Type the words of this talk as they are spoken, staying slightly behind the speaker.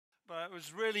But it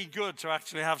was really good to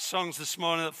actually have songs this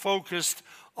morning that focused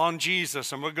on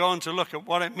Jesus. And we're going to look at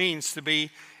what it means to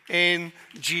be in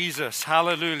Jesus.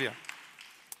 Hallelujah.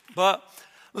 But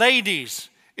ladies,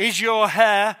 is your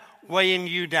hair weighing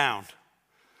you down?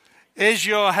 Is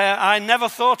your hair... I never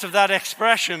thought of that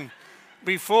expression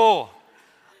before.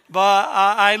 But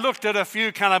I looked at a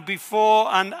few kind of before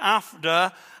and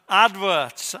after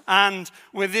adverts, and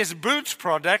with this Boots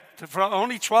product for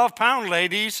only £12,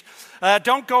 ladies,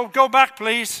 don't go back,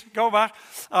 please, go back.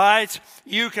 All right,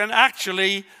 you can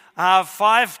actually have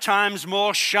 5 times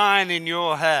more shine in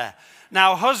your hair.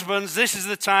 Now, husbands, this is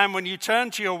the time when you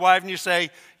turn to your wife and you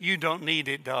say, "You don't need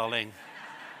it, darling."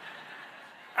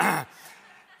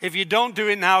 If you don't do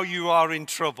it now, you are in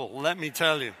trouble, let me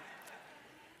tell you.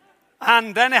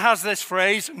 And then it has this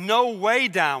phrase, "no way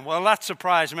down." Well, that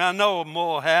surprised me. I know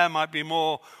more hair might be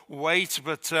more weight,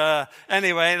 but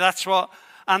anyway, that's what.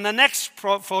 And the next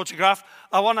photograph,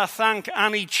 I want to thank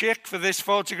Annie Chick for this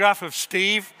photograph of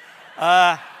Steve.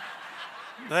 There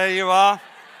you are.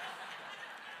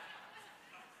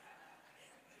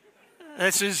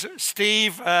 This is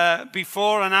Steve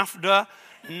before and after.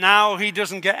 Now he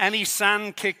doesn't get any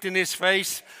sand kicked in his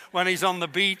face when he's on the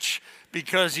beach,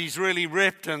 because he's really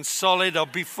ripped and solid, or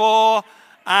before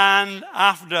and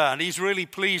after. And he's really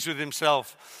pleased with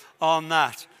himself on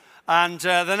that. And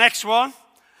the next one.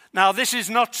 Now, this is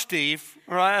not Steve,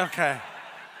 right? Okay.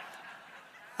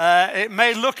 It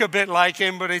may look a bit like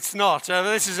him, but it's not.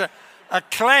 This is a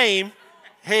claim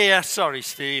here. Sorry,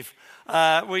 Steve.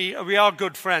 We are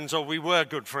good friends, or we were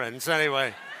good friends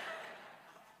anyway.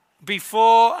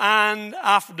 Before and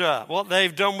after. What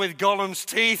they've done with Gollum's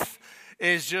teeth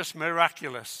is just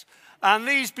miraculous. And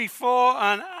these before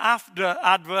and after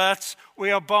adverts,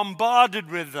 we are bombarded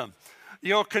with them.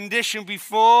 Your condition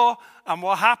before and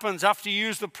what happens after you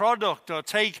use the product or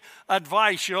take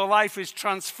advice. Your life is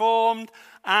transformed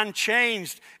and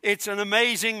changed. It's an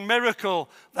amazing miracle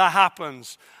that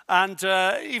happens. And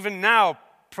even now,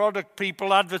 product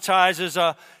people, advertisers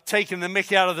are taking the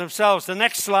mickey out of themselves. The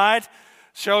next slide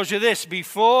shows you this.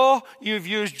 Before you've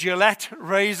used Gillette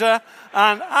razor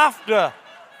and after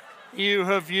you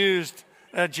have used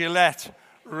a Gillette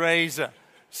razor.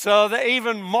 So they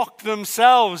even mock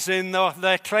themselves in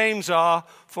their claims are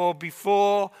for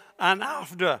before and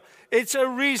after. It's a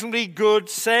reasonably good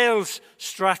sales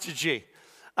strategy.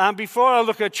 And before I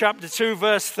look at chapter 2,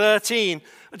 verse 13,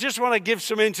 I just want to give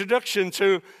some introduction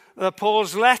to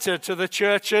Paul's letter to the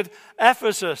church at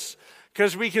Ephesus.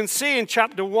 Because we can see in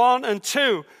chapter 1 and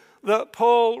 2 that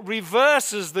Paul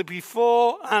reverses the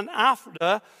before and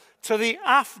after to the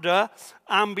after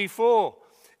and before.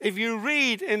 If you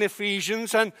read in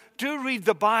Ephesians, and do read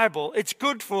the Bible, it's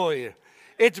good for you.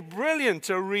 It's brilliant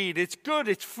to read. It's good.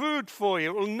 It's food for you.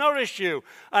 It will nourish you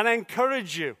and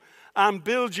encourage you and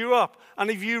build you up.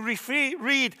 And if you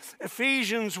read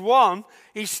Ephesians 1,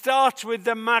 he starts with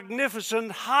the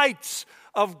magnificent heights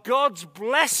of God's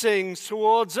blessings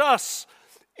towards us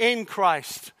in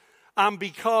Christ and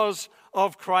because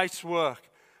of Christ's work.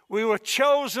 We were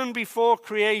chosen before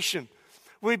creation.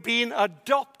 We've been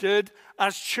adopted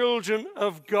as children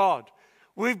of God.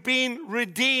 We've been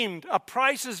redeemed. A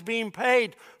price has been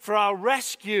paid for our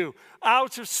rescue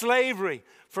out of slavery,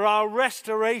 for our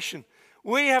restoration.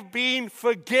 We have been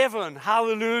forgiven.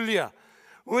 Hallelujah.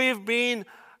 We have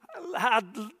had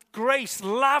grace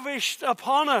lavished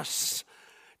upon us.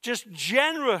 Just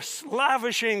generous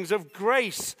lavishings of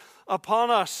grace upon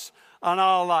us and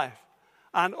our life.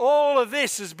 And all of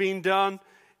this has been done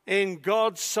in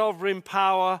God's sovereign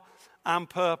power and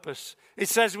purpose. It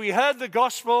says we heard the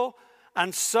gospel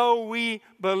and so we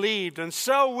believed. And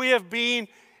so we have been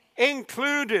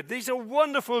included. These are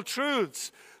wonderful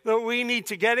truths that we need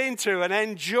to get into and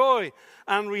enjoy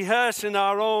and rehearse in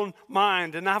our own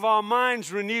mind and have our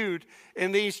minds renewed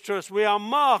in these truths. We are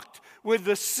marked with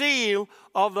the seal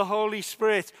of the Holy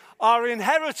Spirit. Our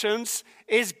inheritance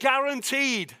is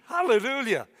guaranteed.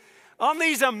 Hallelujah. Aren't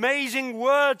these amazing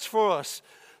words for us?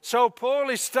 So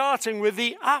Paul is starting with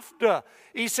the after.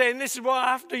 He's saying this is what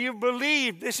after you've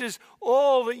believed. This is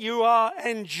all that you are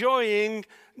enjoying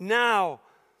now.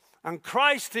 And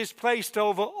Christ is placed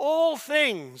over all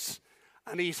things,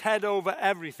 and he's head over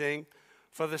everything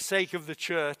for the sake of the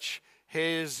church,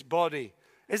 his body.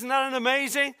 Isn't that an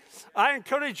amazing? I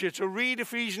encourage you to read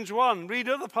Ephesians 1, read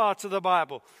other parts of the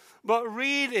Bible, but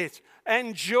read it,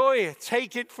 enjoy it,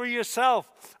 take it for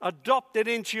yourself, adopt it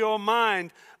into your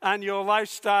mind and your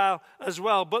lifestyle as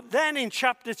well. But then in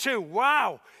chapter 2,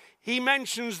 wow, he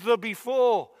mentions the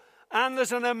before, and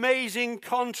there's an amazing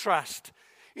contrast.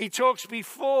 He talks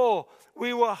before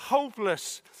we were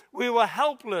hopeless, we were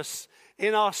helpless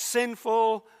in our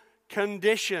sinful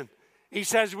condition. He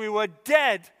says we were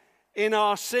dead in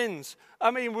our sins.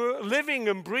 I mean, we were living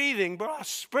and breathing, but our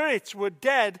spirits were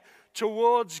dead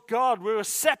towards God. We were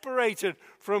separated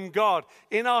from God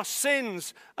in our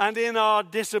sins and in our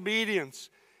disobedience.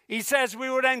 He says we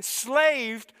were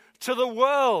enslaved to the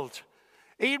world.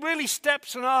 He really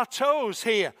steps on our toes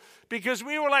here, because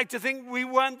we would like to think we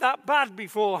weren't that bad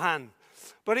beforehand.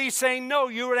 But he's saying, no,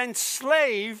 you were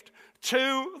enslaved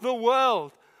to the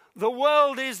world. The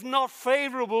world is not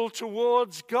favorable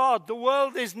towards God. The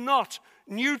world is not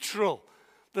neutral.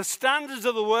 The standards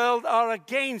of the world are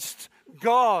against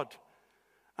God.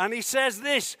 And he says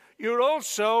this, you're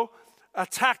also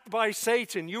attacked by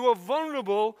Satan. You are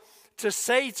vulnerable to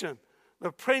Satan,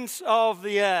 the prince of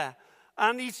the air.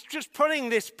 And he's just putting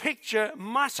this picture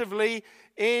massively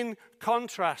in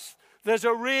contrast. There's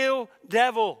a real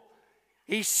devil.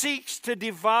 He seeks to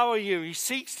devour you. He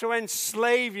seeks to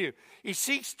enslave you. He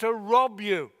seeks to rob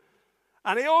you.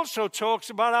 And he also talks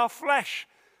about our flesh.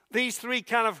 These three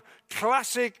kind of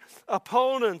classic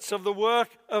opponents of the work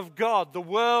of God: the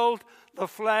world, the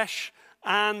flesh,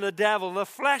 and the devil. The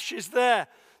flesh is there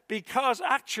because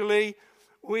actually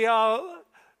we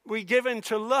give in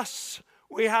to lusts.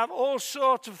 We have all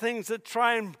sorts of things that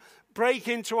try and break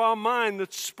into our mind,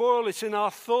 that spoil it in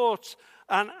our thoughts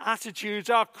and attitudes.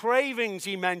 Our cravings,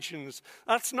 he mentions.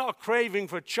 That's not a craving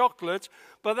for chocolate,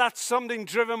 but that's something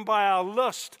driven by our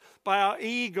lust, by our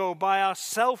ego, by our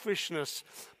selfishness,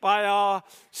 by our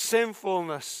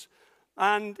sinfulness.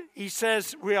 And he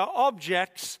says we are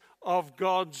objects of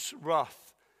God's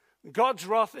wrath. God's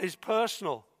wrath is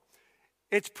personal.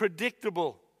 It's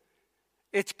predictable.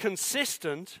 It's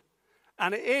consistent.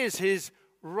 And it is his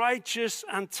righteous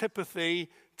antipathy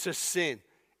to sin.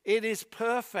 It is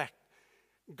perfect.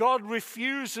 God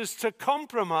refuses to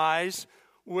compromise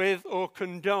with or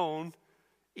condone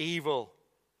evil.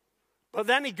 But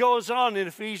then he goes on in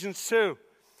Ephesians 2.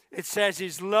 It says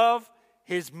his love,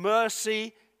 his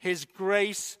mercy, his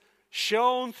grace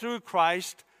shown through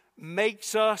Christ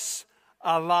makes us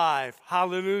alive.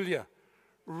 Hallelujah.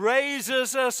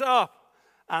 Raises us up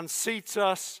and seats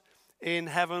us in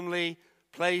heavenly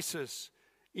places.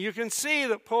 You can see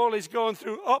that Paul is going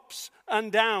through ups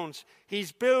and downs.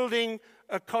 He's building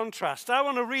a contrast. I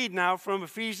want to read now from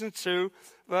Ephesians 2,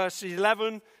 verses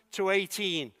 11 to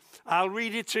 18. I'll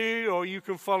read it to you, or you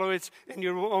can follow it in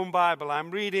your own Bible.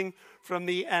 I'm reading from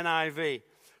the NIV.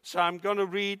 So I'm going to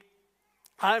read,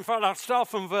 in fact, I'll start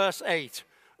from verse 8.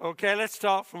 Okay, let's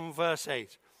start from verse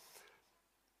 8.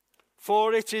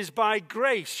 For it is by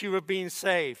grace you have been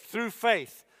saved, through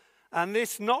faith, and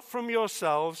this not from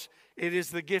yourselves, it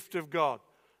is the gift of God,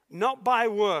 not by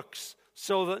works,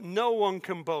 so that no one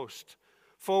can boast.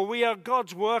 For we are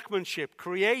God's workmanship,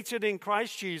 created in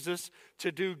Christ Jesus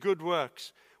to do good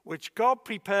works, which God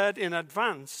prepared in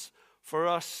advance for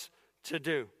us to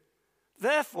do.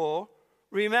 Therefore,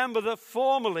 remember that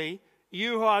formerly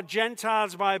you who are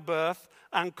Gentiles by birth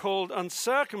and called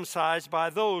uncircumcised by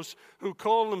those who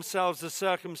call themselves the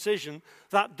circumcision,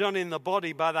 that done in the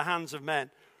body by the hands of men.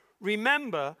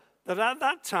 Remember that at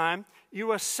that time you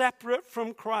were separate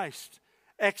from Christ,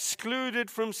 excluded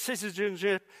from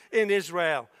citizenship in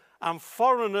Israel, and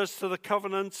foreigners to the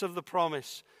covenants of the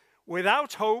promise,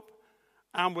 without hope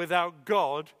and without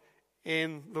God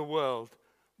in the world.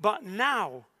 But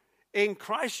now, in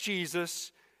Christ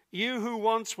Jesus, you who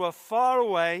once were far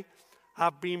away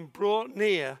have been brought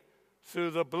near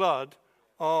through the blood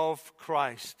of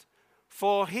Christ.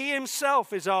 For he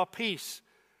himself is our peace,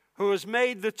 who has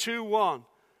made the two one,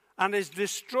 and has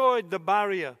destroyed the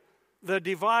barrier, the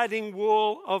dividing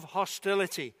wall of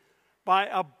hostility, by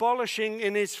abolishing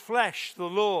in his flesh the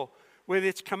law with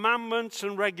its commandments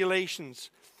and regulations.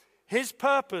 His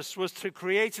purpose was to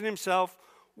create in himself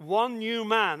one new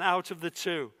man out of the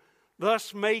two,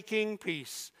 thus making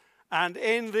peace, and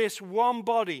in this one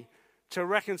body to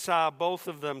reconcile both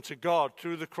of them to God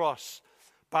through the cross,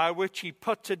 by which he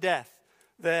put to death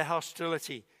their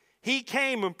hostility. He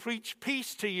came and preached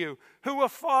peace to you who were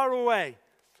far away,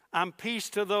 and peace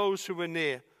to those who were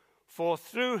near. For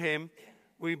through him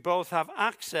we both have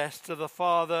access to the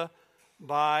Father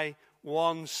by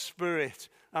one Spirit.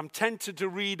 I'm tempted to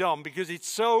read on because it's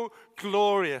so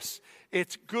glorious.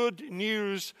 It's good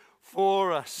news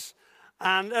for us.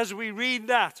 And as we read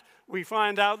that, we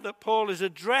find out that Paul is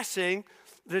addressing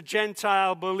the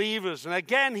Gentile believers. And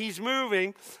again, he's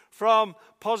moving from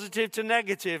positive to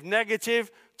negative,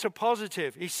 negative to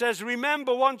positive. He says,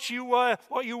 remember once you were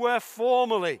what you were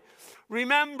formerly.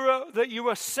 Remember that you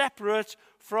were separate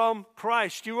from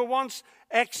Christ. You were once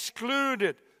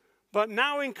excluded. But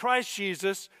now in Christ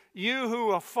Jesus, you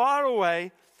who are far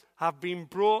away have been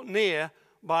brought near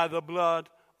by the blood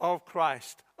of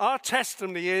Christ. Our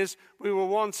testimony is we were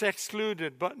once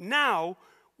excluded, but now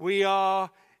we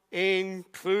are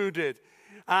included.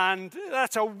 And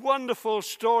that's a wonderful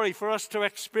story for us to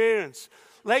experience.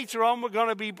 Later on, we're going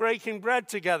to be breaking bread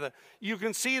together. You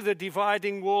can see the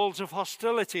dividing walls of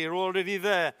hostility are already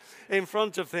there in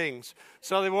front of things.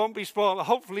 So they won't be spoiled.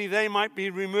 Hopefully, they might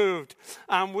be removed.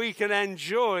 And we can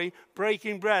enjoy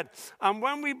breaking bread. And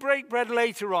when we break bread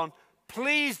later on,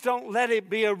 please don't let it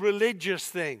be a religious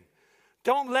thing.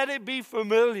 Don't let it be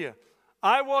familiar.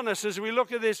 I want us, as we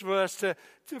look at this verse,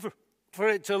 for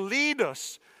it to lead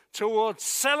us towards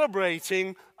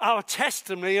celebrating our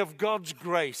testimony of God's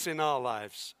grace in our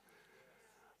lives.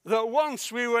 That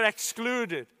once we were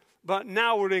excluded, but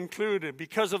now we're included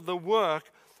because of the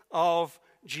work of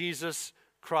Jesus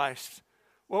Christ.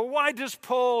 Well, why does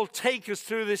Paul take us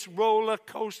through this roller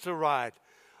coaster ride?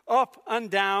 Up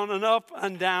and down and up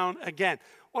and down again.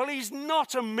 Well, he's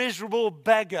not a miserable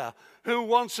beggar who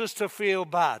wants us to feel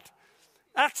bad.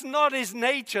 That's not his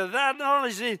nature. That's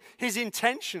not his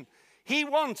intention. He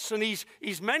wants, and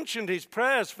he's mentioned his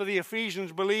prayers for the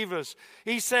Ephesians believers.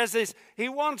 He says this, he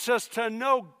wants us to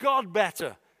know God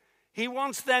better. He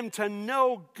wants them to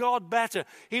know God better.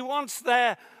 He wants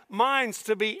their minds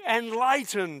to be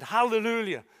enlightened,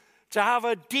 hallelujah, to have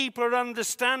a deeper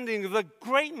understanding of the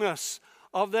greatness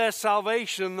of their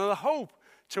salvation and the hope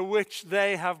to which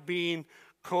they have been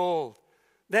called.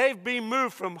 They've been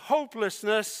moved from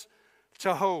hopelessness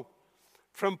to hope,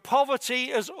 from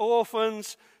poverty as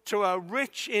orphans to a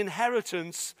rich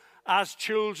inheritance as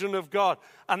children of God.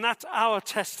 And that's our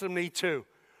testimony too.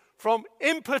 From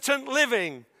impotent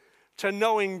living to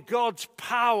knowing God's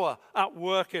power at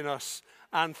work in us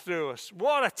and through us.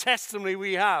 What a testimony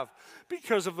we have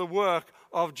because of the work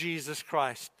of Jesus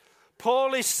Christ.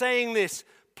 Paul is saying this,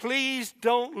 please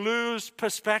don't lose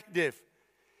perspective.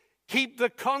 Keep the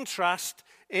contrast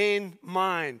in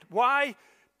mind. Why?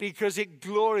 Because it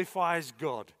glorifies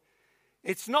God.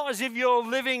 It's not as if you're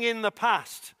living in the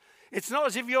past. It's not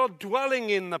as if you're dwelling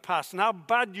in the past and how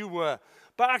bad you were.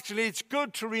 But actually, it's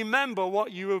good to remember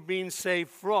what you have been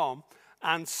saved from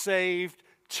and saved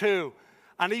to.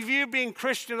 And if you've been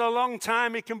Christian a long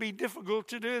time, it can be difficult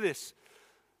to do this.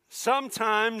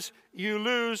 Sometimes you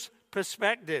lose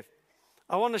perspective.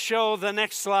 I want to show the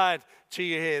next slide to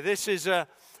you here. This is a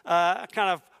kind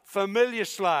of familiar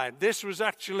slide. This was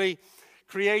actually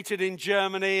created in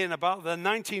Germany in about the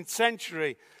 19th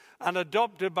century and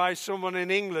adopted by someone in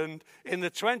England in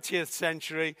the 20th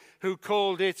century who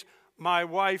called it My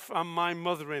Wife and My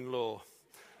Mother-in-Law.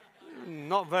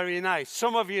 Not very nice.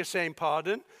 Some of you are saying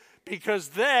pardon, because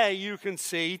there you can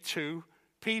see two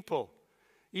people.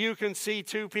 You can see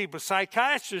two people.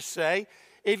 Psychiatrists say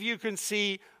if you can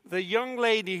see the young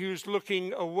lady who's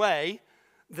looking away,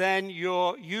 then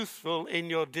you're youthful in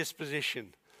your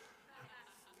disposition.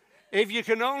 If you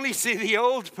can only see the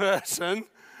old person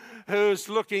who's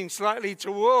looking slightly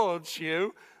towards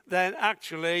you, then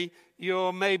actually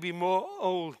you're maybe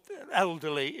more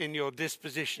elderly in your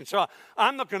disposition. So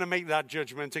I'm not going to make that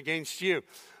judgment against you.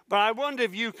 But I wonder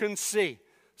if you can see.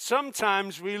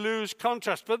 Sometimes we lose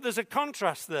contrast, but there's a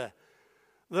contrast there.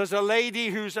 There's a lady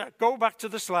who's, go back to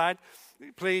the slide,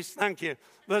 please, thank you.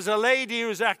 There's a lady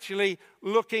who's actually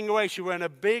looking away. She's wearing a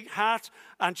big hat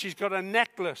and she's got a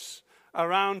necklace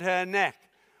around her neck.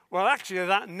 Well, actually,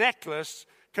 that necklace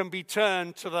can be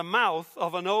turned to the mouth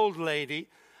of an old lady,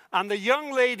 and the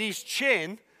young lady's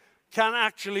chin can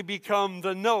actually become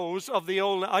the nose of the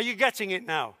old. Are you getting it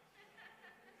now?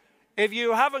 If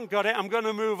you haven't got it, I'm going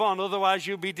to move on, otherwise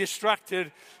you'll be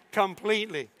distracted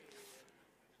completely.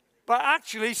 But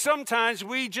actually, sometimes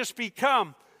we just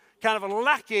become kind of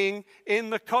lacking in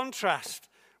the contrast.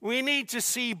 We need to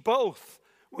see both.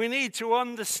 We need to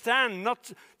understand,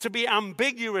 not to be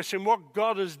ambiguous in what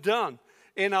God has done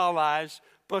in our lives,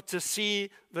 but to see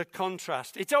the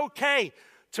contrast. It's okay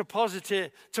to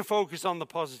focus on the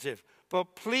positive,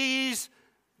 but please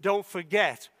don't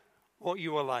forget what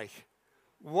you were like.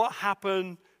 What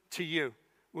happened to you?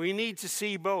 We need to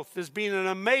see both. There's been an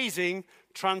amazing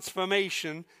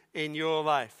transformation in your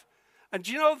life. And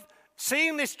do you know,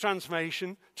 seeing this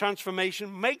transformation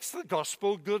makes the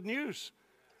gospel good news.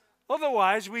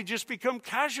 Otherwise, we just become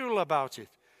casual about it.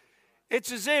 It's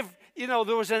as if, there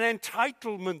was an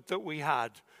entitlement that we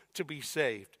had to be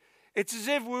saved. It's as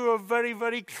if we were very,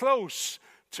 very close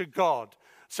to God.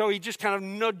 So he just kind of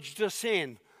nudged us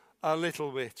in a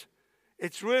little bit.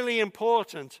 It's really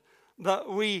important that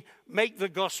we make the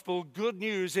gospel good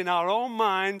news in our own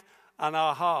mind and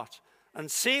our heart.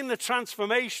 And seeing the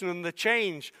transformation and the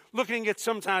change, looking at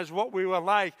sometimes what we were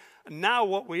like and now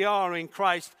what we are in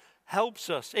Christ, helps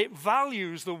us. It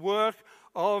values the work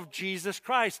of Jesus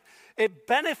Christ. It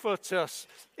benefits us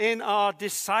in our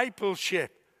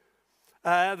discipleship.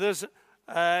 There's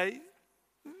a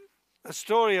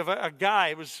story of a guy.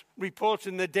 It was reported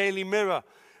in the Daily Mirror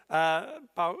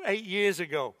about 8 years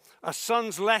ago. A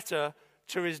son's letter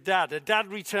to his dad. A dad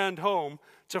returned home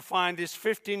to find his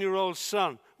 15-year-old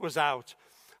son was out,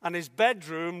 and his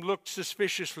bedroom looked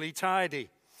suspiciously tidy.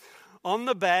 On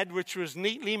the bed, which was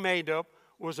neatly made up,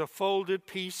 was a folded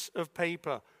piece of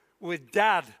paper with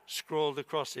 "Dad" scrawled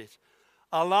across it.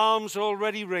 Alarms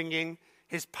already ringing,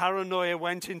 his paranoia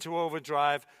went into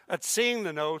overdrive at seeing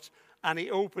the note, and he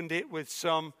opened it with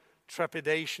some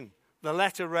trepidation. The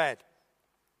letter read,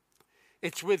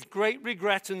 "It's with great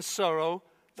regret and sorrow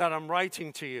that I'm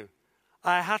writing to you.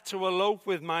 I had to elope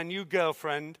with my new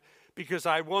girlfriend because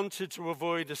I wanted to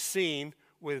avoid a scene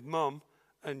with Mum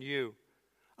and you.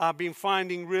 I've been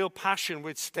finding real passion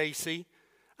with Stacy,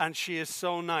 and she is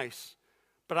so nice.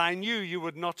 But I knew you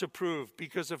would not approve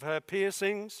because of her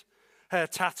piercings, her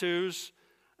tattoos,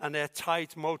 and her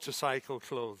tight motorcycle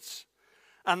clothes,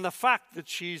 and the fact that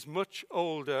she's much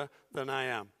older than I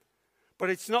am. But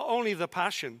it's not only the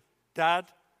passion.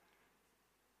 Dad,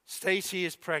 Stacy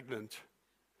is pregnant.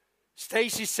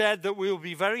 Stacy said that we will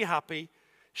be very happy.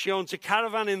 She owns a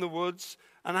caravan in the woods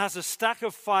and has a stack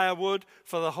of firewood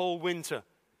for the whole winter.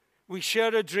 We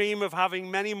share a dream of having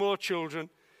many more children.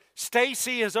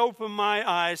 Stacy has opened my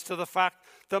eyes to the fact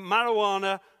that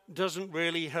marijuana doesn't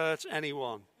really hurt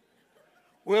anyone.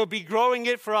 We'll be growing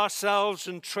it for ourselves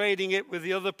and trading it with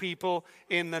the other people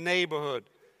in the neighborhood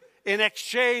in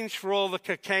exchange for all the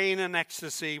cocaine and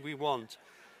ecstasy we want.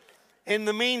 In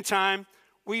the meantime,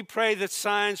 we pray that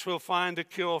science will find a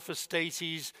cure for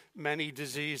Stacy's many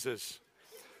diseases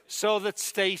so that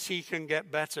Stacy can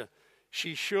get better.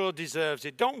 She sure deserves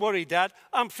it. Don't worry, Dad.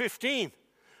 I'm 15,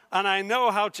 and I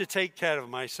know how to take care of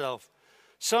myself.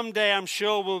 Someday I'm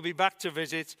sure we'll be back to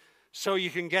visit so you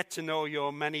can get to know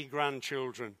your many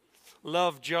grandchildren.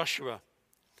 Love, Joshua.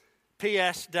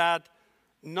 P.S. Dad,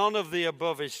 none of the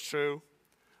above is true.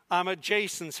 I'm at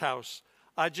Jason's house.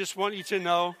 I just want you to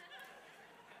know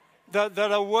that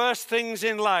there are worse things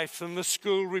in life than the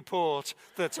school report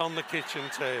that's on the kitchen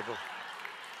table."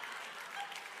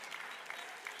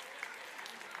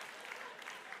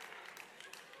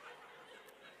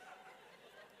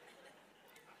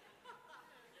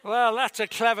 Well, that's a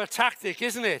clever tactic,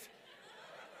 isn't it?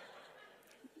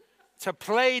 To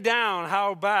play down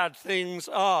how bad things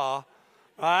are,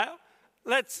 right?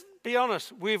 Let's be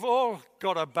honest, we've all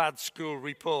got a bad school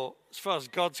report as far as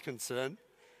God's concerned.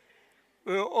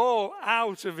 We're all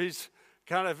out of his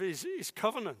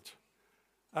covenant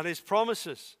and his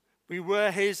promises. We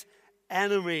were his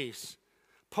enemies.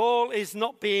 Paul is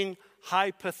not being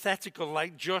hypothetical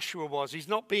like Joshua was. He's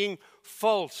not being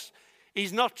false.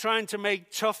 He's not trying to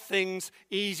make tough things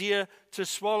easier to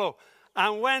swallow.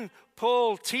 And when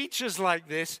Paul teaches like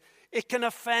this, it can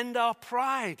offend our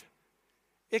pride.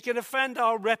 It can offend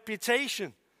our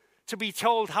reputation to be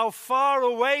told how far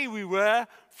away we were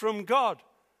from God,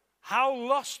 how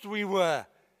lost we were.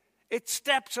 It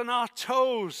steps on our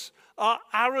toes, our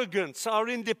arrogance, our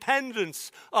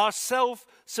independence, our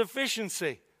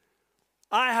self-sufficiency.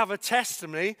 I have a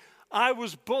testimony. I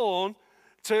was born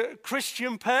to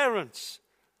Christian parents.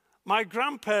 My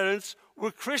grandparents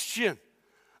were Christian.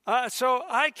 So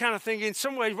I kind of think in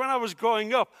some ways when I was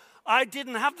growing up, I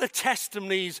didn't have the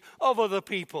testimonies of other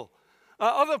people.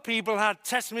 Other people had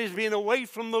testimonies of being away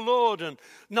from the Lord and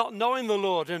not knowing the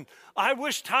Lord. And I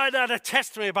wished I'd had a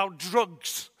testimony about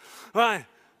drugs, right?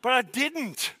 But I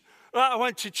didn't. I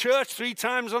went to church 3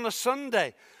 times on a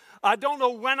Sunday. I don't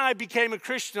know when I became a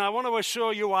Christian. I want to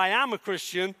assure you I am a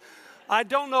Christian. I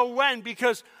don't know when,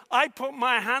 because I put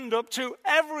my hand up to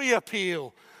every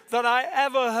appeal that I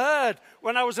ever heard.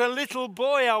 When I was a little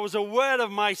boy, I was aware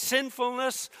of my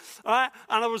sinfulness, right?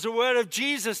 And I was aware of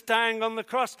Jesus dying on the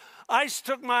cross. I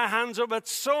stuck my hands up at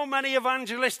so many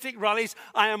evangelistic rallies.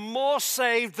 I am more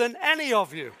saved than any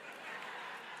of you.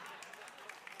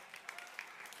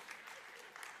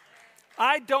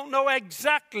 I don't know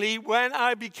exactly when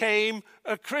I became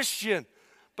a Christian,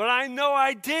 but I know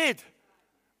I did.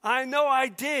 I know I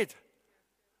did.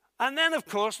 And then, of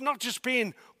course, not just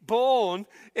being born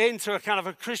into a kind of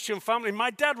a Christian family.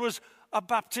 My dad was a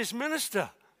Baptist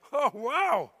minister. Oh,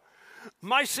 wow.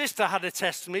 My sister had a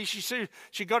testimony. She said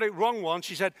she got it wrong once.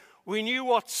 She said, we knew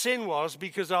what sin was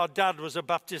because our dad was a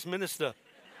Baptist minister.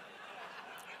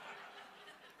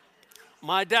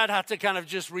 My dad had to kind of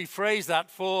just rephrase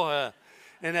that for her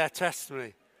in her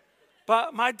testimony.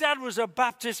 But my dad was a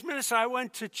Baptist minister. I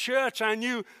went to church. I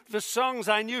knew the songs.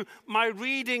 I knew my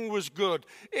reading was good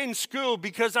in school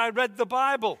because I read the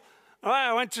Bible. All right,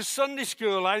 I went to Sunday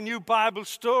school. I knew Bible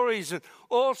stories and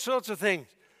all sorts of things.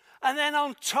 And then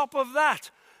on top of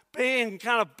that, being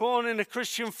kind of born in a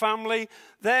Christian family,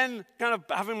 then kind of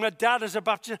having my dad as a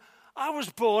Baptist, I was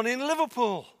born in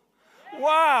Liverpool.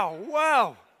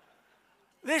 Wow.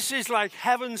 This is like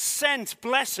heaven-sent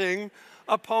blessing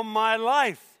upon my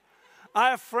life.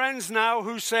 I have friends now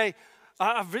who say,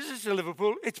 I visited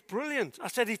Liverpool, it's brilliant. I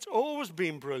said, it's always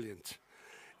been brilliant.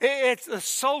 It's the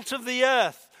salt of the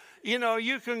earth. You know,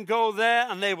 you can go there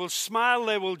and they will smile,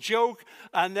 they will joke,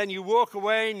 and then you walk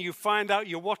away and you find out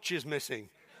your watch is missing.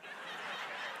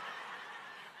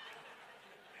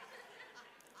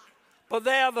 But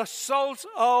they are the salt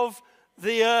of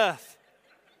the earth.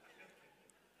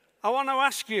 I want to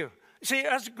ask you, see,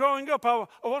 as growing up, I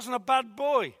wasn't a bad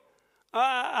boy.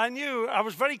 I knew I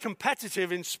was very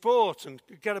competitive in sport and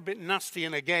could get a bit nasty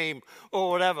in a game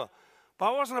or whatever.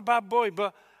 But I wasn't a bad boy.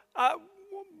 But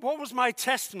what was my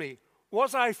testimony?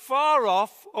 Was I far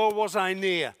off or was I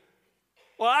near?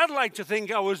 Well, I'd like to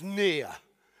think I was near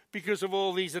because of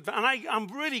all these advantages. And I'm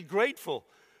really grateful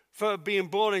for being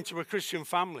born into a Christian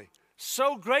family.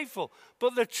 So grateful.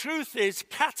 But the truth is,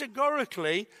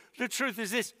 categorically, the truth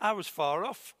is this: I was far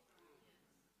off.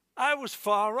 I was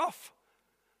far off.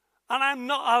 And I'm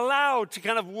not allowed to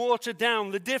kind of water down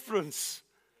the difference.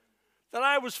 That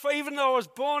I was, even though I was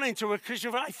born into a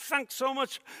Christian family, I thank so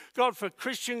much God for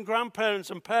Christian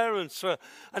grandparents and parents, for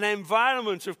an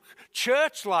environment of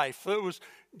church life that was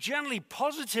generally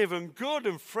positive and good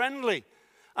and friendly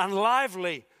and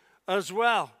lively as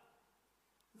well.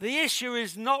 The issue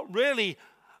is not really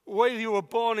whether you were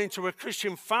born into a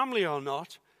Christian family or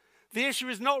not. The issue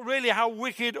is not really how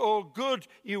wicked or good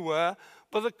you were,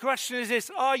 but the question is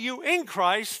this: are you in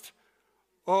Christ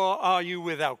or are you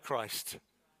without Christ?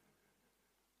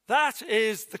 That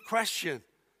is the question.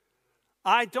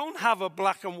 I don't have a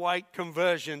black and white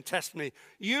conversion testimony.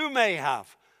 You may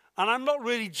have. And I'm not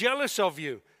really jealous of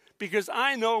you because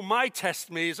I know my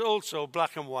testimony is also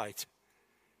black and white.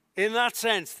 In that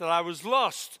sense that I was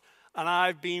lost and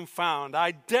I've been found.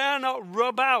 I dare not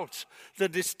rub out the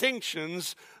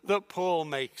distinctions that Paul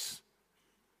makes.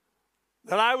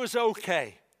 That I was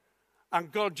okay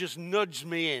and God just nudged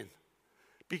me in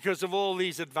because of all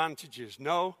these advantages.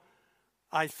 No.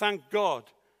 I thank God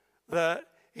that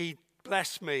he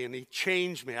blessed me and he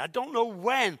changed me. I don't know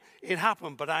when it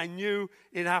happened, but I knew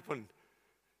it happened.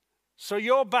 So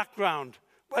your background,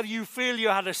 whether you feel you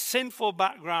had a sinful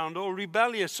background or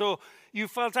rebellious, or you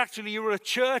felt actually you were a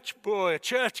church boy, a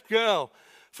church girl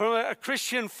from a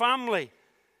Christian family,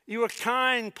 you were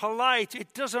kind, polite,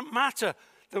 it doesn't matter.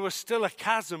 There was still a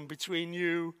chasm between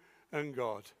you and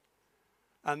God.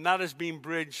 And that has been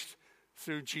bridged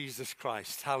through Jesus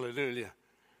Christ. Hallelujah.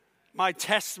 My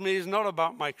testimony is not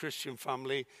about my Christian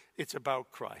family. It's about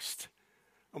Christ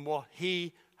and what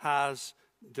he has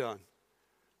done.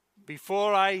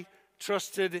 Before I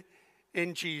trusted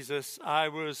in Jesus, I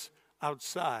was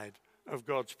outside of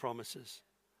God's promises.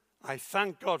 I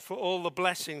thank God for all the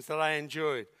blessings that I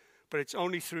enjoyed, but it's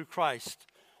only through Christ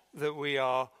that we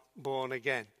are born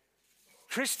again.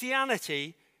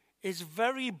 Christianity is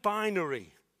very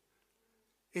binary.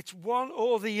 It's one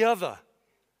or the other.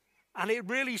 And it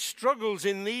really struggles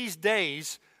in these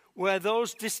days where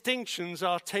those distinctions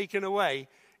are taken away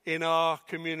in our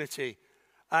community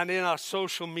and in our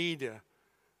social media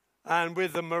and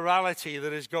with the morality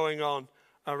that is going on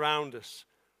around us.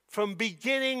 From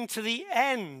beginning to the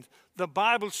end, the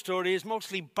Bible story is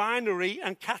mostly binary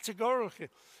and categorical.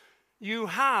 You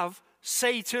have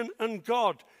Satan and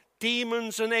God,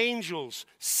 demons and angels,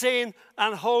 sin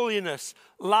and holiness,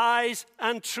 lies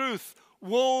and truth,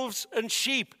 wolves and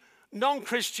sheep,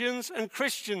 non-Christians and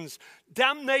Christians,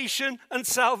 damnation and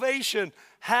salvation,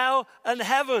 hell and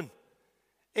heaven.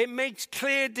 It makes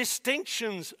clear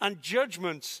distinctions and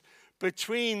judgments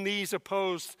between these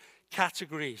opposed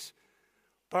categories.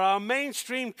 But our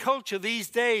mainstream culture these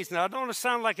days, now I don't want to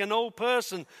sound like an old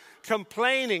person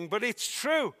complaining, but it's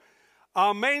true.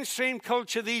 Our mainstream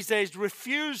culture these days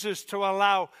refuses to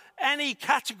allow any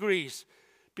categories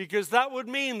because that would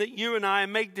mean that you and I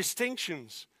make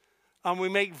distinctions. And we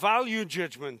make value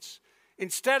judgments.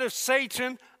 Instead of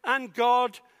Satan and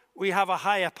God, we have a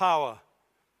higher power.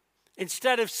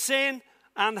 Instead of sin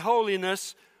and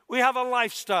holiness, we have a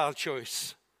lifestyle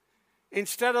choice.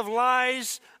 Instead of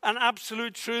lies and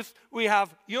absolute truth, we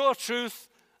have your truth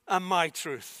and my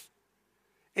truth.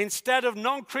 Instead of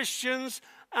non-Christians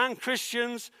and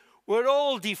Christians, we're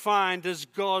all defined as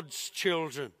God's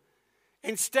children.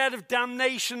 Instead of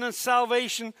damnation and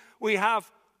salvation, we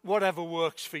have whatever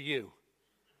works for you.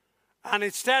 And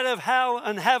instead of hell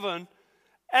and heaven,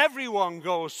 everyone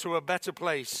goes to a better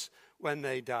place when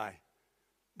they die.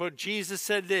 But Jesus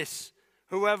said this,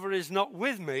 whoever is not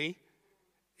with me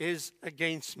is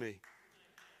against me.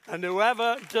 And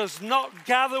whoever does not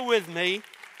gather with me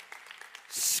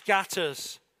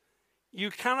scatters. You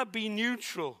cannot be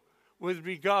neutral with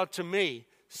regard to me,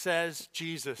 says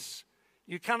Jesus.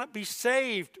 You cannot be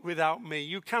saved without me.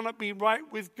 You cannot be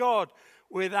right with God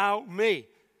without me.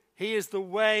 He is the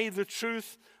way, the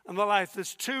truth, and the life.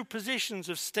 There's two positions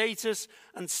of status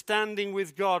and standing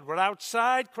with God. We're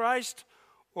outside Christ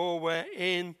or we're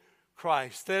in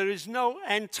Christ. There is no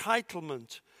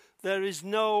entitlement. There is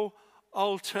no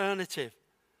alternative.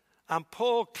 And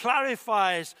Paul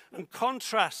clarifies and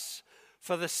contrasts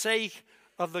for the sake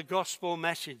of the gospel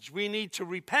message. We need to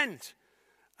repent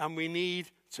and we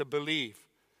need to believe.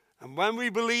 And when we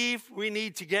believe, we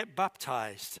need to get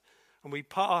baptized and be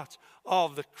part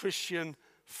of the Christian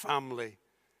family.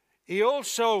 He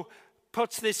also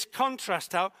puts this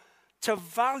contrast out to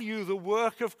value the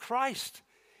work of Christ.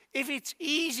 If it's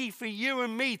easy for you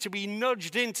and me to be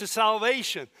nudged into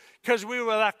salvation because we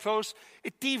were that close,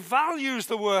 it devalues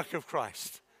the work of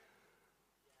Christ.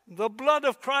 The blood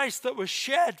of Christ that was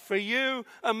shed for you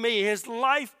and me, his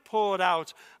life poured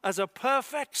out as a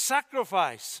perfect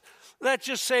sacrifice. Let's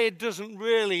just say it doesn't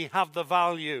really have the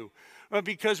value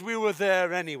because we were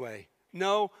there anyway.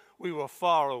 No, we were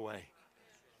far away.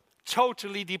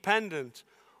 Totally dependent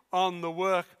on the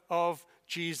work of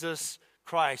Jesus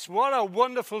Christ. What a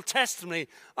wonderful testimony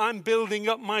I'm building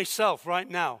up myself right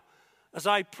now as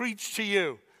I preach to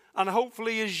you. And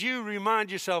hopefully as you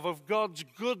remind yourself of God's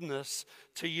goodness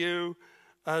to you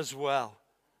as well.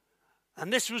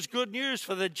 And this was good news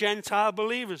for the Gentile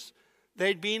believers.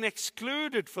 They'd been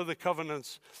excluded for the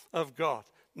covenants of God.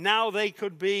 Now they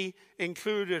could be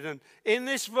included. And in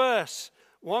this verse,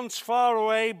 once far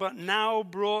away but now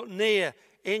brought near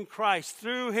in Christ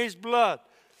through his blood,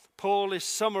 Paul is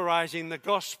summarizing the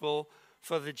gospel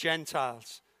for the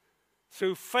Gentiles.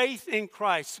 Through faith in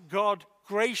Christ, God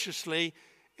graciously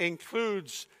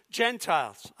includes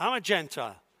Gentiles. I'm a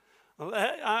Gentile.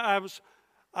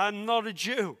 I'm not a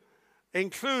Jew.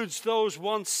 Includes those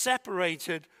once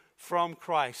separated from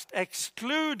Christ,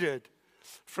 excluded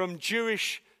from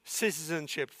Jewish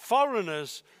citizenship,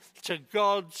 foreigners to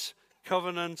God's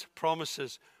covenant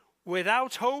promises,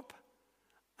 without hope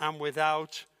and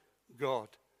without God.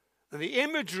 And the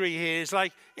imagery here is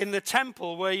like in the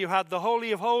temple where you had the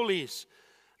Holy of Holies,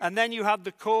 and then you had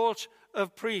the court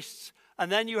of priests, and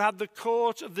then you had the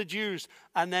court of the Jews,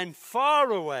 and then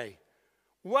far away,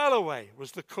 well away,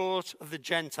 was the court of the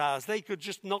Gentiles. They could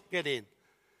just not get in.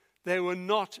 They were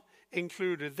not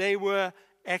included. They were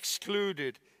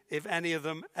excluded if any of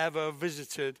them ever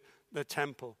visited the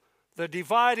temple. The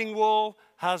dividing wall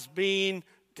has been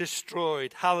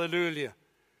destroyed. Hallelujah.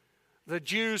 The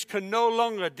Jews can no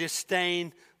longer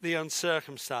disdain the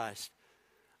uncircumcised.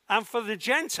 And for the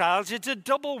Gentiles, it's a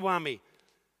double whammy.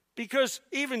 Because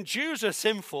even Jews are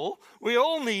sinful. We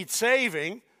all need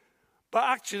saving. But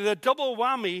actually, the double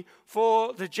whammy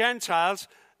for the Gentiles,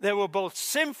 they were both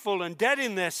sinful and dead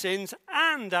in their sins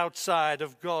and outside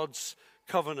of God's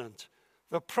covenant.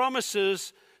 The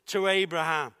promises to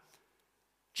Abraham.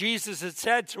 Jesus had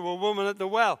said to a woman at the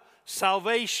well,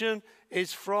 salvation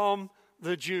is from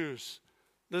the Jews.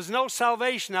 There's no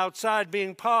salvation outside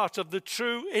being part of the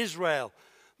true Israel,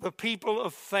 the people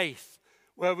of faith,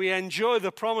 where we enjoy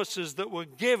the promises that were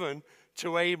given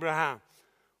to Abraham.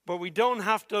 But we don't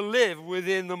have to live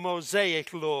within the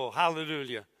Mosaic law.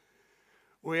 Hallelujah.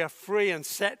 We are free and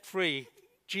set free.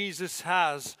 Jesus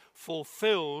has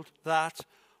fulfilled that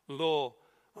law.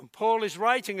 And Paul is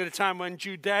writing at a time when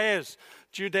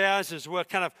Judaizers were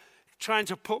kind of trying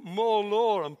to put more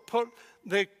law and put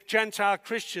the Gentile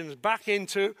Christians back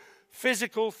into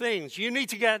physical things. You need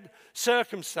to get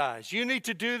circumcised. You need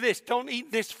to do this. Don't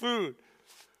eat this food.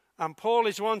 And Paul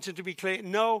is wanting to be clear.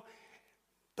 No,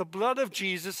 the blood of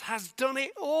Jesus has done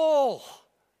it all.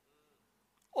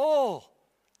 All.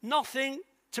 Nothing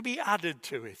to be added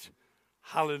to it.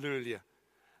 Hallelujah.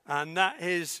 And that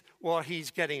is what he's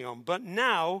getting on. But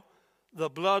now, the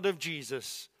blood of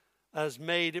Jesus has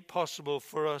made it possible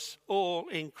for us all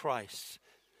in Christ.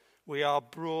 We are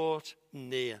brought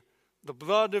near. The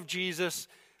blood of Jesus,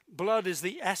 blood is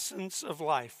the essence of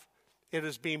life. It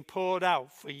has been poured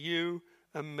out for you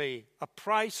and me. A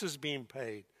price has been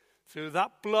paid through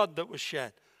that blood that was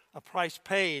shed. A price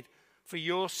paid for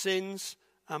your sins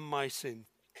and my sin.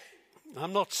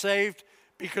 I'm not saved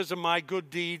because of my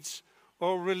good deeds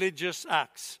or religious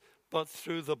acts, but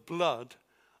through the blood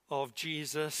of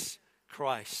Jesus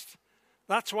Christ.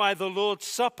 That's why the Lord's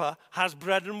Supper has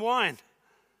bread and wine.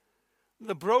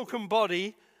 The broken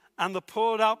body and the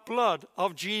poured out blood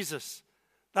of Jesus.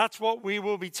 That's what we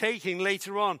will be taking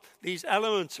later on, these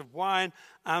elements of wine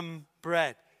and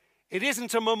bread. It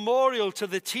isn't a memorial to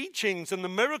the teachings and the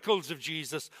miracles of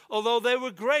Jesus, although they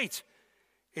were great.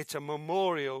 It's a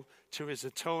memorial to his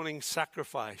atoning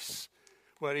sacrifice,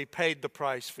 where he paid the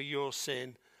price for your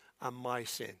sin and my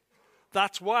sin.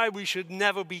 That's why we should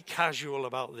never be casual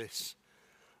about this.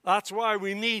 That's why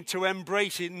we need to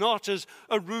embrace it, not as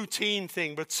a routine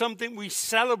thing, but something we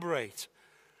celebrate.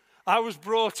 I was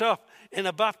brought up in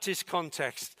a Baptist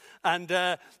context, and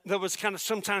there was kind of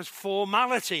sometimes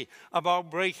formality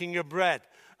about breaking of bread.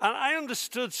 And I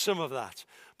understood some of that,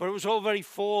 but it was all very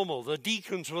formal. The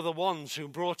deacons were the ones who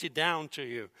brought it down to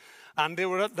you. And they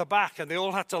were at the back, and they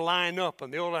all had to line up,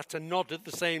 and they all had to nod at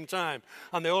the same time,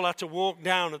 and they all had to walk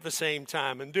down at the same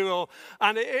time and do all.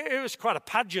 And it was quite a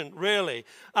pageant, really.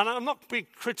 And I'm not being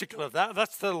critical of that.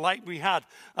 That's the light we had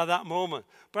at that moment.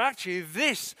 But actually,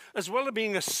 this, as well as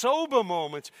being a sober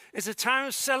moment, is a time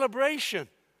of celebration.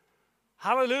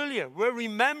 Hallelujah. We're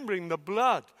remembering the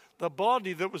blood, the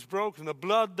body that was broken, the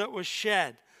blood that was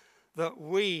shed, that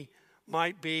we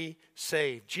might be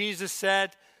saved. Jesus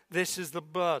said, "This is the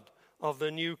blood of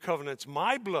the new covenant,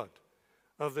 my blood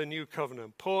of the new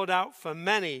covenant, poured out for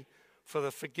many for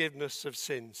the forgiveness of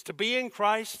sins." To be in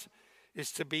Christ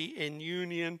is to be in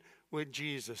union with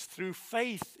Jesus through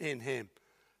faith in him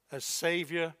as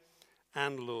Savior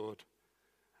and Lord.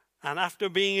 And after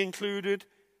being included,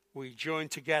 we join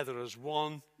together as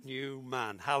one new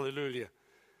man. Hallelujah.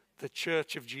 The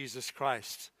church of Jesus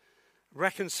Christ,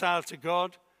 reconciled to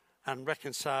God and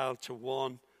reconciled to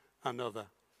one another.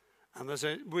 And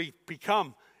we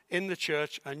become, in the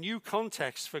church, a new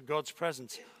context for God's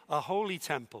presence, a holy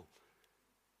temple.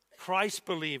 Christ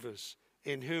believers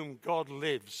in whom God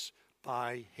lives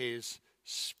by his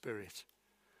Spirit.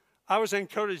 I was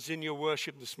encouraged in your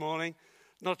worship this morning,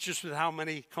 not just with how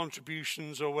many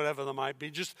contributions or whatever there might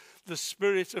be, just the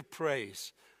spirit of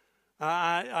praise.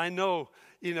 I know,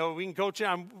 we can go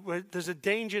to, there's a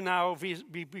danger now of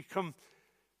we become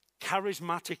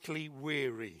charismatically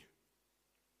weary.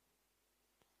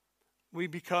 We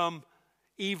become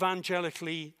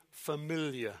evangelically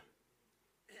familiar.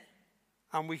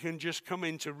 And we can just come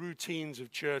into routines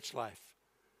of church life.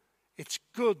 It's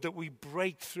good that we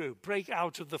break through, break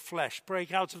out of the flesh,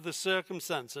 break out of the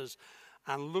circumstances,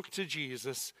 and look to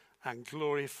Jesus and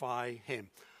glorify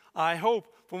him. I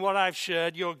hope from what I've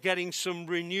shared, you're getting some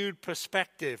renewed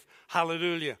perspective.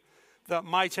 Hallelujah. That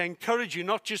might encourage you,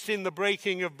 not just in the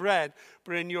breaking of bread,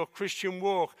 but in your Christian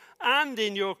walk and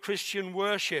in your Christian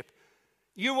worship.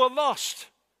 You were lost,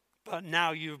 but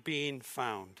now you've been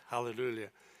found. Hallelujah.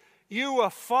 You were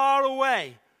far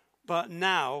away, but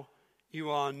now you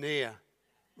are near.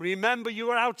 Remember, you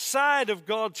were outside of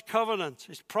God's covenant,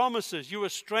 his promises. You were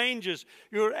strangers.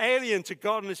 You were alien to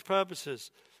God and his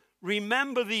purposes.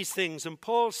 Remember these things. And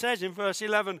Paul says in verse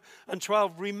 11 and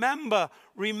 12, remember.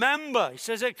 He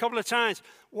says it a couple of times.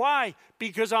 Why?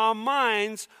 Because our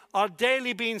minds are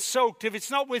daily being soaked. If it's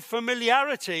not with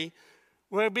familiarity,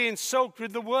 we're being soaked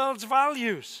with the world's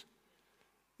values.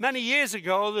 Many years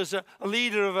ago, there's a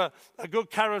leader of a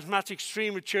good charismatic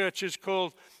stream of churches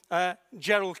called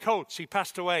Gerald Coates. He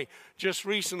passed away just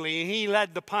recently, and he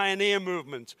led the pioneer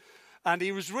movement. And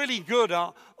he was really good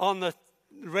on the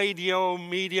radio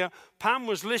media. Pam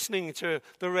was listening to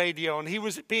the radio, and he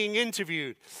was being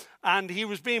interviewed. And he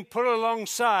was being put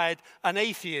alongside an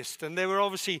atheist, and they were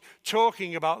obviously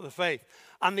talking about the faith.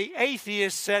 And the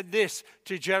atheist said this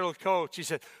to Gerald Coates. He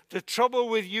said, "The trouble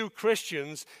with you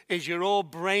Christians is you're all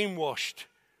brainwashed."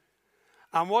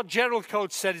 And what Gerald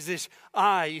Coates said is this,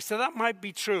 he said, that might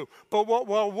be true, but what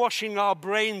we're washing our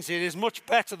brains in is much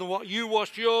better than what you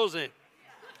washed yours in.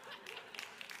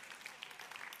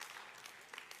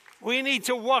 We need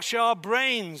to wash our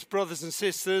brains, brothers and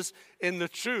sisters, in the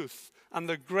truth and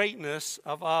the greatness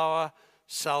of our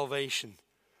salvation.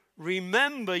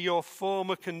 Remember your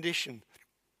former condition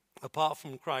apart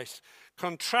from Christ.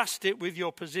 Contrast it with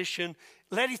your position.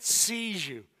 Let it seize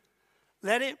you.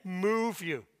 Let it move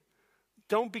you.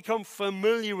 Don't become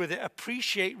familiar with it.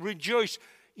 Appreciate, rejoice.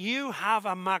 You have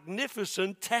a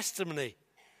magnificent testimony.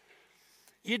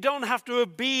 You don't have to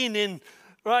have been in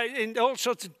all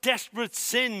sorts of desperate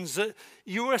sins.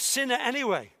 You were a sinner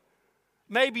anyway.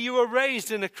 Maybe you were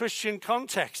raised in a Christian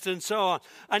context and so on.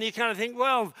 And you kind of think,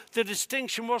 well, the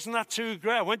distinction wasn't that too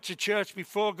great. I went to church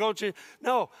before,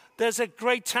 No, there's a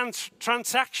great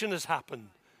transaction has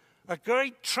happened. A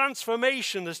great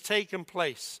transformation has taken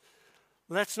place.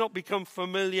 Let's not become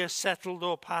familiar, settled,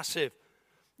 or passive.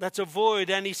 Let's avoid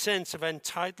any sense of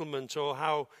entitlement or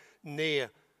how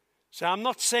near. So I'm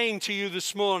not saying to you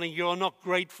this morning you're not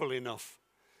grateful enough,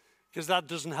 because that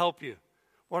doesn't help you.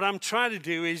 What I'm trying to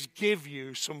do is give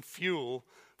you some fuel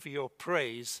for your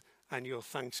praise and your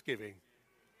thanksgiving.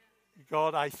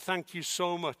 God, I thank you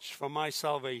so much for my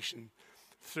salvation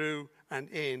through and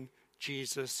in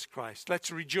Jesus Christ.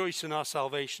 Let's rejoice in our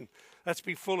salvation. Let's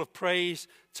be full of praise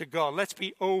to God. Let's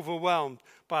be overwhelmed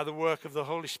by the work of the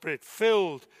Holy Spirit,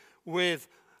 filled with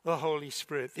the Holy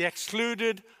Spirit. The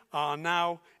excluded are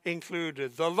now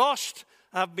included. The lost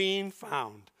have been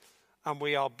found. And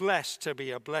we are blessed to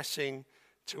be a blessing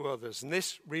to others. And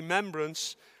this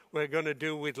remembrance we're going to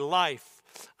do with life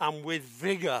and with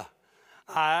vigor.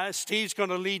 Steve's going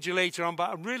to lead you later on,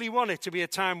 but I really want it to be a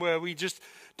time where we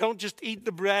don't just eat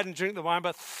the bread and drink the wine,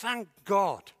 but thank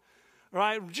God,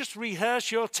 right? Just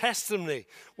rehearse your testimony,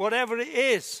 whatever it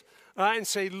is, right? And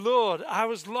say, Lord, I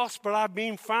was lost, but I've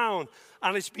been found.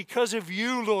 And it's because of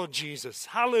you, Lord Jesus.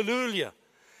 Hallelujah.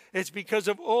 It's because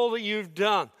of all that you've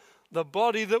done. The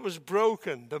body that was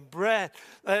broken, the bread,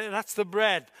 that's the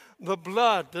bread. The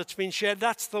blood that's been shed,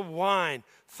 that's the wine.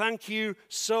 Thank you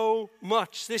so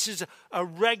much. This is a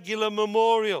regular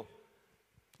memorial.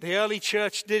 The early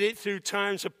church did it through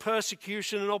times of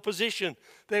persecution and opposition.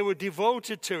 They were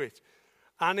devoted to it.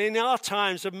 And in our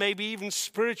times of maybe even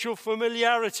spiritual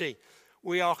familiarity,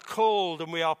 we are called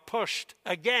and we are pushed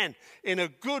again in a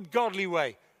good, godly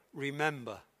way.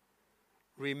 Remember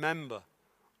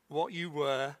what you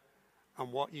were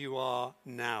and what you are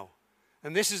now.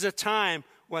 And this is a time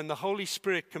when the Holy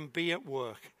Spirit can be at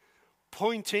work,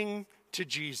 pointing to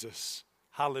Jesus.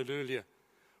 Hallelujah.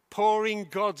 Pouring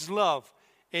God's love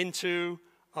into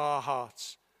our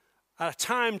hearts. A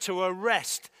time to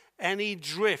arrest any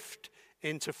drift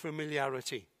into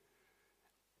familiarity.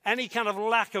 Any kind of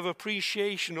lack of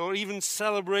appreciation or even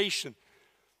celebration,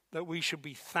 that we should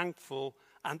be thankful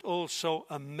and also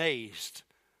amazed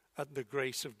at the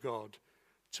grace of God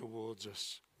towards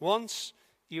us. Once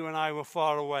you and I were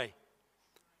far away,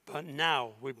 but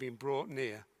now we've been brought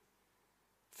near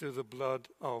through the blood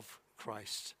of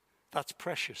Christ. That's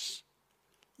precious.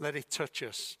 Let it touch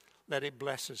us. Let it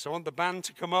bless us. I want the band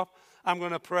to come up. I'm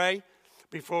going to pray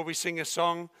before we sing a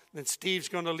song. Then Steve's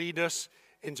going to lead us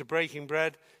into breaking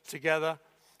bread together.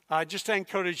 I just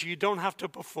encourage you don't have to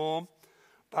perform,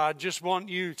 but I just want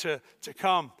you to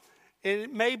come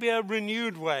in maybe a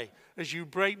renewed way as you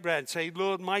break bread. Say,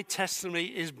 Lord, my testimony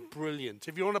is brilliant.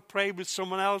 If you want to pray with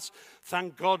someone else,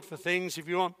 thank God for things. If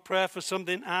you want prayer for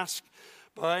something, ask.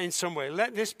 But in some way,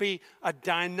 let this be a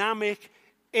dynamic,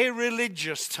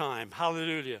 irreligious time,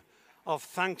 hallelujah, of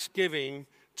thanksgiving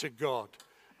to God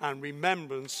and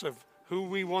remembrance of who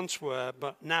we once were,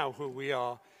 but now who we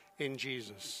are in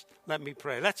Jesus. Let me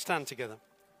pray. Let's stand together.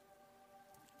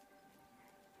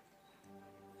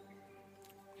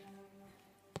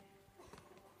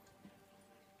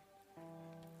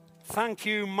 Thank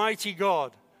you, mighty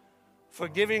God, for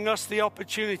giving us the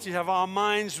opportunity to have our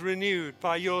minds renewed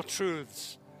by your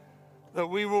truths, that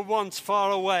we were once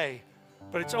far away,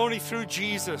 but it's only through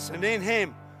Jesus, and in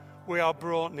him we are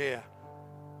brought near.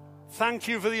 Thank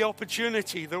you for the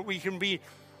opportunity that we can be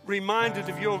reminded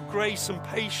of your grace and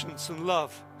patience and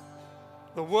love.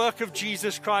 The work of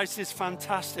Jesus Christ is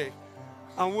fantastic,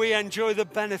 and we enjoy the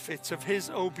benefits of his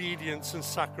obedience and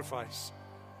sacrifice.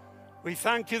 We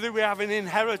thank you that we have an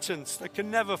inheritance that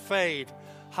can never fade,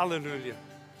 hallelujah,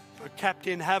 but kept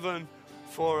in heaven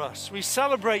for us. We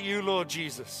celebrate you, Lord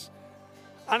Jesus.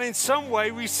 And in some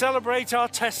way, we celebrate our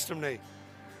testimony,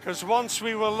 because once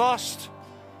we were lost,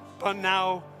 but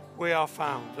now we are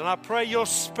found. And I pray your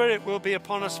Spirit will be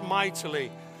upon us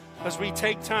mightily as we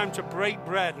take time to break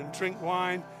bread and drink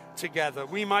wine together.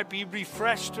 We might be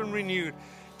refreshed and renewed.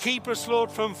 Keep us,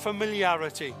 Lord, from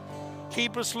familiarity.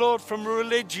 Keep us, Lord, from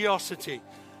religiosity.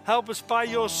 Help us by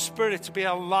your Spirit to be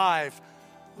alive,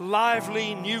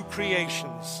 lively new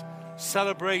creations,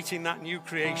 celebrating that new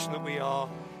creation that we are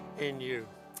in you.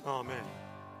 Amen.